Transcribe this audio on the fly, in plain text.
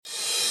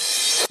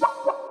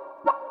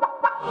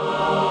The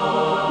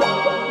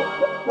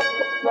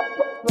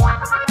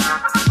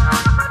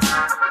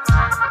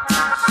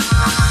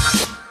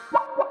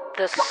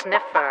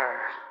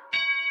Sniffer.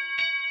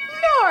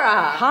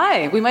 Nora!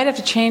 Hi. We might have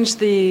to change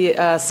the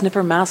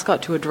sniffer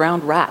mascot to a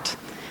drowned rat.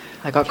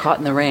 I got caught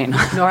in the rain.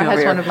 Nora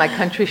has one of my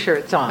country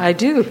shirts on. I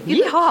do.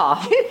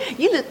 Yeehaw!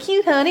 You look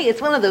cute, honey.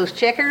 It's one of those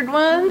checkered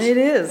ones. It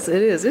is.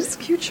 It's a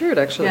cute shirt,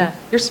 actually. Yeah.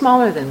 You're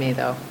smaller than me,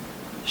 though.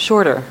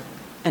 Shorter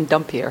and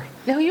dumpier.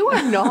 No, you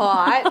are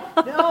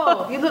not.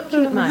 No, you look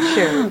cute in my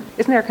shirt.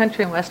 Isn't there a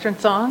country and western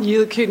song?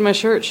 You look cute in my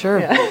shirt, sure.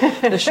 Yeah.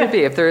 There should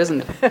be if there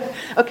isn't.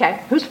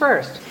 Okay, who's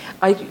first?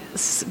 I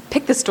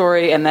picked the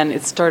story and then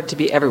it started to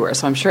be everywhere.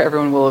 So I'm sure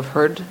everyone will have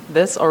heard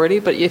this already.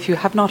 But if you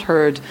have not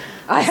heard...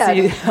 I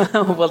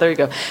have. Well, there you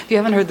go. If you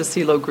haven't heard the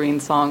CeeLo Green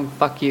song,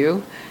 Fuck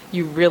You,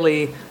 you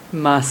really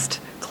must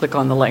click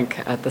on the link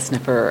at the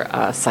Sniffer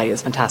site.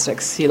 It's fantastic.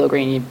 CeeLo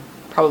Green, you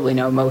probably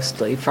know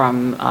mostly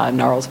from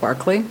Gnarls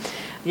Barkley.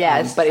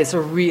 Yes. But it's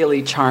a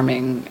really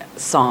charming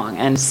song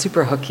and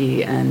super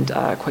hooky and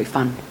quite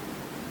fun.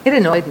 It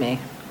annoyed me.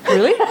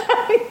 Really?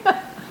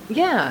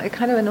 Yeah, it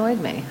kind of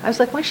annoyed me. I was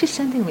like, why is she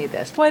sending me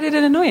this? Why did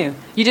it annoy you?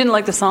 You didn't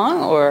like the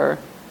song, or?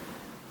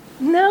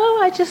 No,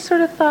 I just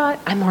sort of thought,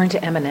 I'm more into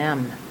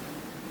Eminem.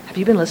 Have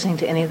you been listening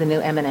to any of the new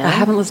Eminem? I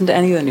haven't listened to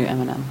any of the new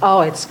Eminem.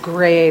 Oh, it's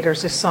great.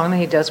 There's this song that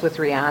he does with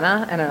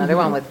Rihanna and another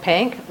one with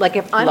Pink. Like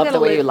if I'm Love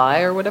the Way You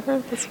Lie or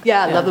whatever?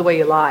 Yeah, Love the Way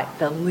You Lie.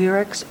 The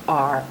lyrics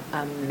are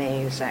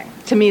amazing.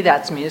 To me,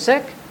 that's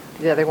music.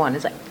 The other one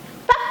is like,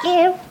 fuck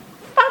you,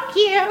 fuck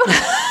you.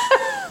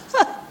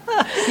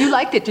 You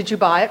liked it. Did you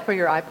buy it for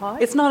your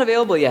iPod? It's not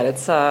available yet.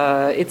 It's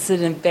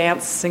an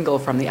advanced single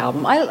from the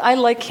album. I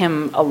like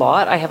him a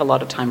lot. I have a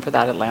lot of time for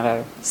that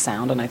Atlanta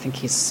sound, and I think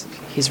he's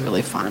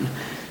really fun.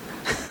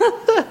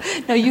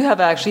 Now you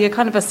have actually a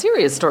kind of a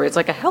serious story. It's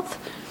like a health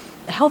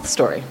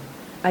story.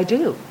 I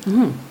do.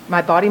 Mm-hmm.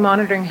 My body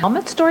monitoring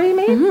helmet story, you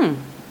mean?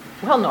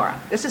 Mm-hmm. Well,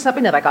 Nora, this is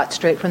something that I got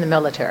straight from the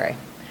military.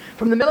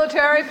 From the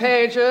military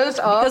pages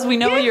of because we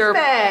know you're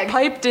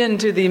piped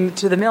into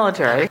the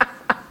military.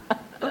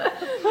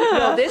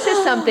 No, this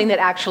is something that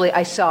actually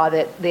I saw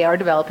that they are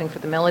developing for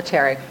the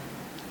military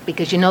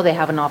because you know they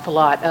have an awful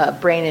lot of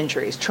brain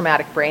injuries,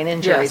 traumatic brain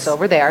injuries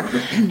over there.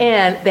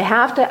 And they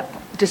have to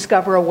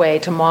discover a way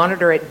to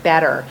monitor it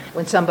better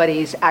when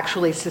somebody's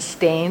actually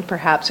sustained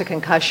perhaps a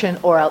concussion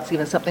or else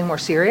even something more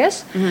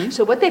serious. Mm-hmm.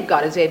 So what they've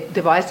got is they've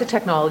devised a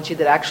technology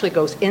that actually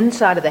goes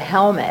inside of the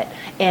helmet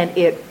and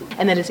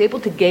then it's able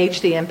to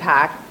gauge the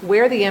impact,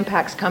 where the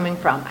impact's coming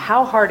from,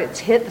 how hard it's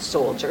hit the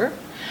soldier,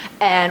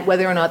 and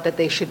whether or not that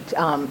they should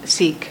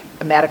seek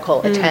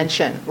medical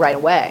attention right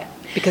away.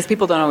 Because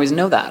people don't always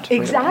know that.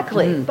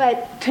 Exactly. Mm.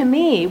 But to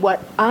me, what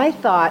I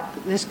thought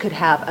this could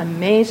have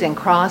amazing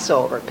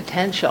crossover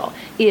potential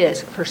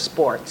is for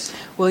sports.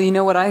 Well, you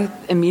know what I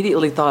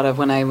immediately thought of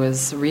when I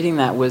was reading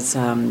that was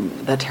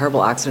that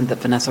terrible accident that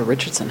Vanessa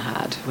Richardson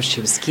had, where she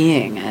was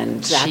skiing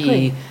and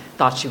she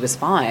thought she was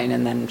fine,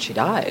 and then she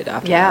died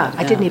after that.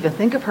 I didn't even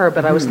think of her,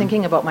 but I was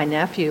thinking about my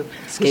nephew.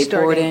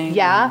 Skateboarding.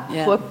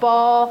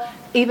 Football.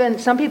 Even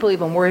some people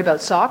even worry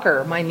about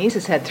soccer. My niece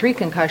has had 3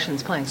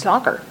 concussions playing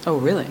soccer. Oh,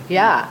 really?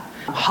 Yeah.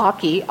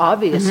 Hockey,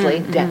 obviously,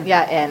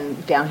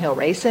 and downhill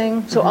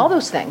racing. So all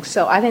those things.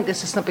 So I think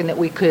this is something that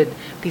we could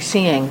be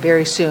seeing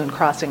very soon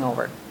crossing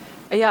over.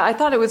 Yeah, I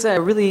thought it was a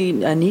really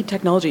neat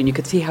technology, and you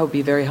could see how it would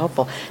be very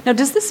helpful. Now,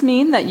 does this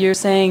mean that you're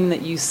saying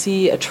that you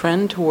see a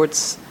trend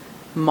towards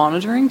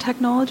monitoring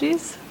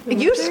technologies?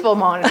 Useful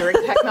monitoring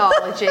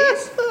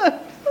technologies.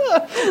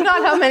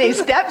 Not how many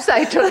steps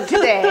I took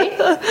today.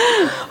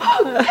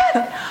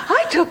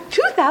 I took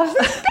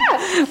 2,000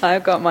 steps.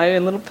 I've got my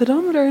little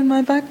pedometer in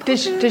my back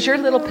pocket. Does your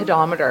little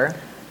pedometer,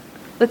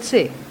 let's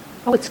see.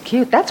 Oh, it's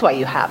cute. That's why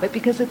you have it,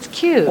 because it's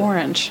cute.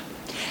 Orange.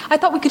 I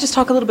thought we could just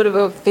talk a little bit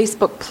about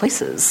Facebook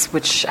Places,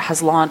 which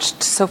has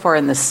launched so far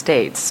in the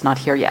States, not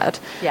here yet.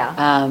 Yeah.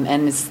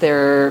 And it's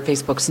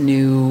Facebook's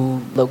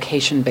new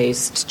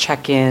location-based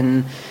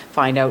check-in,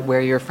 find out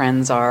where your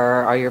friends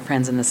are your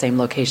friends in the same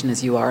location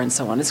as you are, and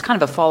so on. It's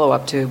kind of a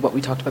follow-up to what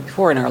we talked about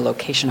before in our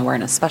location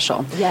awareness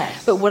special.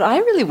 Yes. But what I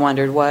really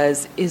wondered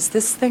was, is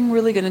this thing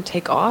really going to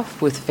take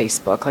off with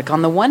Facebook? Like,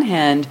 on the one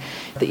hand,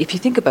 if you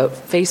think about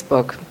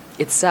Facebook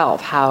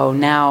itself, how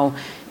now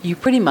you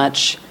pretty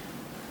much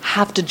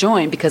have to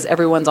join because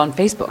everyone's on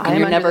Facebook, and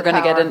you're never going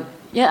to get and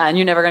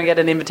you're never going to get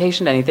an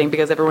invitation to anything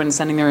because everyone's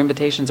sending their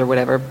invitations or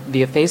whatever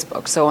via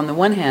Facebook. So on the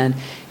one hand,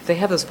 if they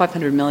have those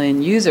 500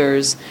 million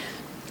users,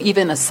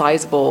 even a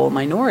sizable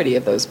minority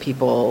of those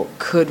people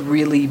could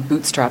really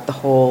bootstrap the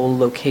whole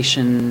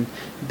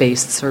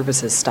location-based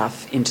services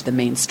stuff into the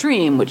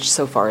mainstream, which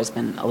so far has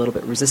been a little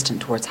bit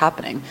resistant towards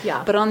happening.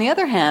 Yeah. But on the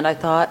other hand, I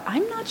thought,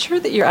 I'm not sure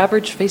that your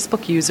average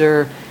Facebook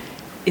user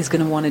is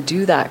going to want to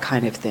do that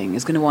kind of thing,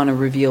 is going to want to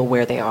reveal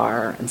where they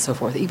are and so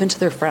forth, even to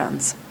their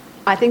friends.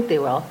 I think they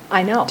will.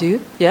 I know. Do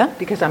you? Yeah?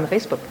 Because I'm a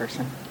Facebook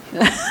person.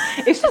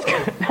 It's just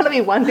that'll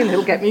be one thing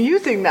that'll get me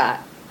using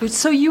that.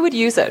 So you would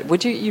use it?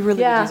 Would you? You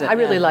really would use it? I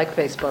really like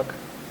Facebook.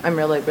 I'm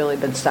really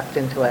been sucked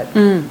into it.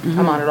 Mm-hmm.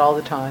 I'm on it all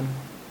the time.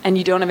 And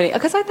you don't have any,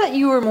 because I thought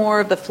you were more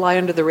of the fly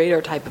under the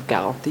radar type of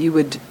gal, that you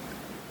would...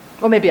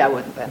 Well, maybe I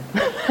wouldn't then.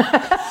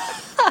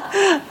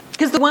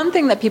 Because the one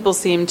thing that people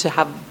seem to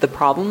have the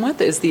problem with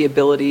is the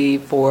ability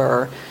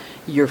for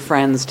your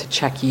friends to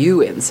check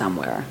you in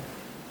somewhere.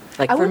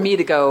 Like for me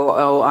to go,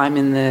 oh, I'm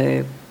in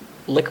the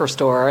liquor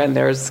store and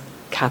there's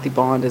Kathy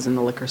Bond is in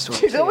the liquor store.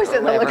 She's too, always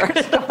in the whatever.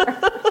 liquor store.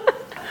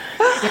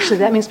 Actually,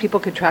 that means people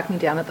could track me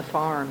down at the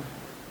farm.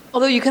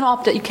 Although you can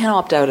opt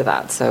out of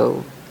that,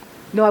 so...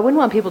 No, I wouldn't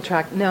want people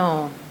track.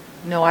 No,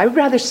 I would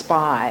rather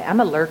spy. I'm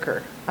a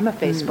lurker. I'm a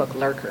Facebook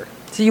lurker.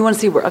 So you want to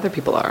see where other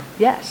people are?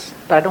 Yes,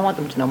 but I don't want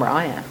them to know where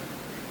I am.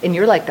 And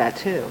you're like that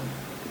too,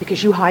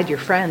 because you hide your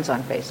friends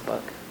on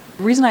Facebook.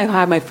 The reason I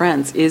hide my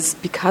friends is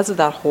because of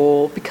that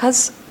whole...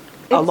 Because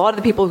a lot of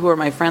the people who are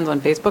my friends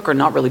on Facebook are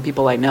not really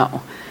people I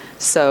know.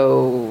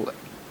 So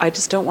I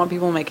just don't want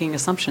people making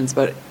assumptions.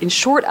 But in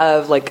short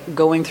of like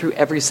going through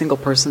every single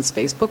person's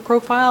Facebook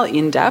profile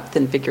in depth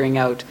and figuring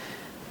out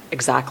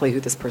exactly who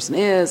this person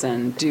is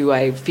and do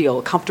I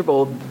feel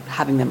comfortable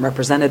having them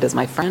represented as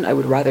my friend, I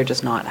would rather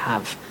just not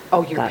have.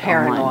 Oh, you're that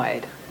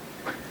paranoid.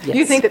 Yes.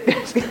 You think that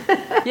there's...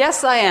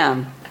 Yes, I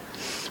am.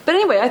 But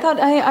anyway, I thought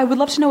I would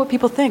love to know what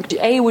people think.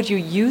 A, would you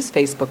use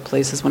Facebook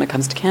Places when it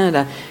comes to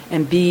Canada?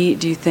 And B,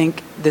 do you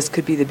think this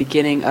could be the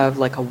beginning of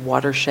like a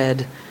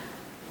watershed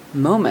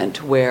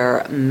moment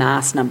where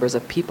mass numbers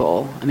of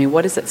people, I mean,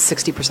 what is it,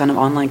 60% of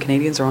online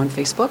Canadians are on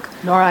Facebook?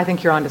 Nora, I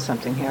think you're onto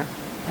something here.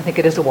 I think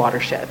it is a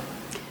watershed.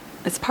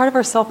 It's part of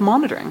our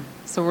self-monitoring.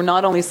 So we're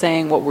not only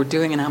saying what we're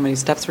doing and how many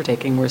steps we're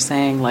taking, we're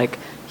saying like,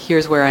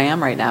 here's where I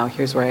am right now,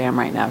 here's where I am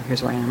right now,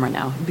 here's where I am right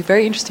now. It'd be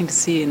very interesting to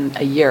see in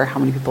a year how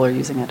many people are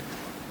using it.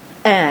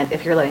 And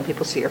if you're letting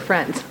people see your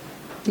friends.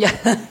 Yeah,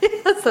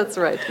 yes, that's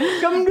right.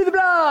 Come to the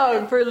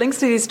blog! For links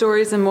to these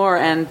stories and more,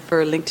 and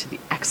for a link to the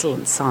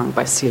excellent song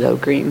by CeeLo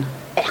Green.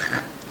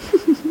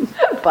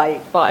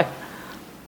 Bye. Bye.